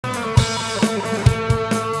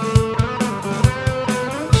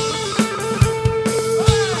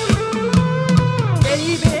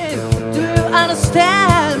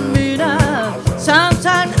understand me now.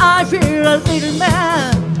 Sometimes I feel a little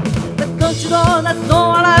mad, but don't you know that no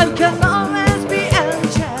one else can always be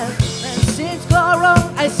angel? When things go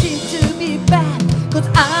wrong, I seem to be bad, 'cause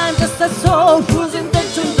I'm just a soul whose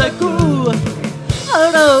intentions are good.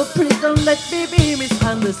 Oh no, please don't let me be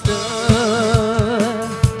misunderstood.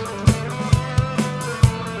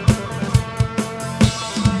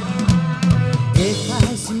 If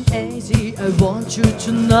I seem easy, I want you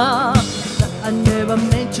to know that I never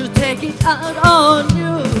meant to take it out on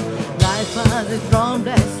you. Life has its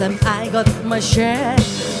problems and I got my share.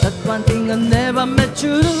 That's one thing I never meant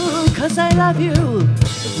to do, 'cause I love you,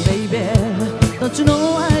 baby. Don't you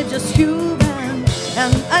know I'm just human,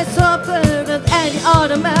 and I suffer than any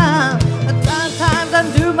other man. But sometimes I'm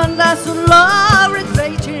human, that's so low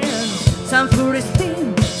regretting some foolish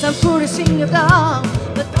thing I've done.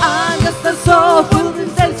 But I'm just a soul full of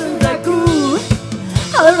intentions are good.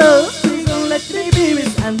 Hello, please don't let me be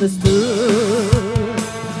misunderstood.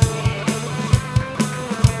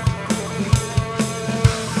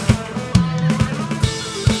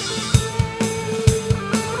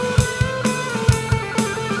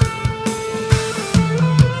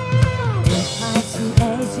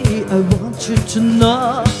 I want you to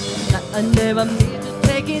know that I never mean to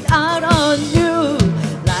take it out on you.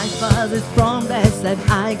 Life has its problems and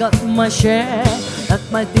I got my share. That's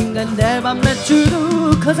my thing I never meant to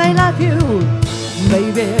do, 'cause I love you,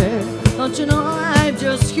 baby. Don't you know I'm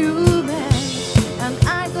just human, and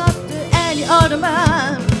I got to any other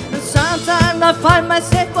man. And sometimes I find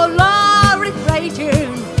myself alone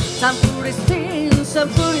regretting some foolish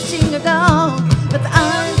things I've done. But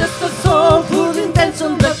I'm just a soul whose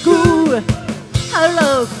intentions are good.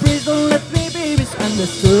 Hello, please don't let me be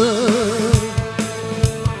misunderstood.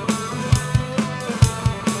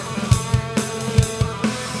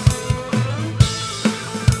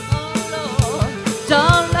 Oh no,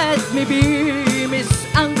 don't let me be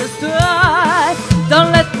misunderstood.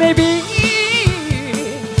 Don't let me be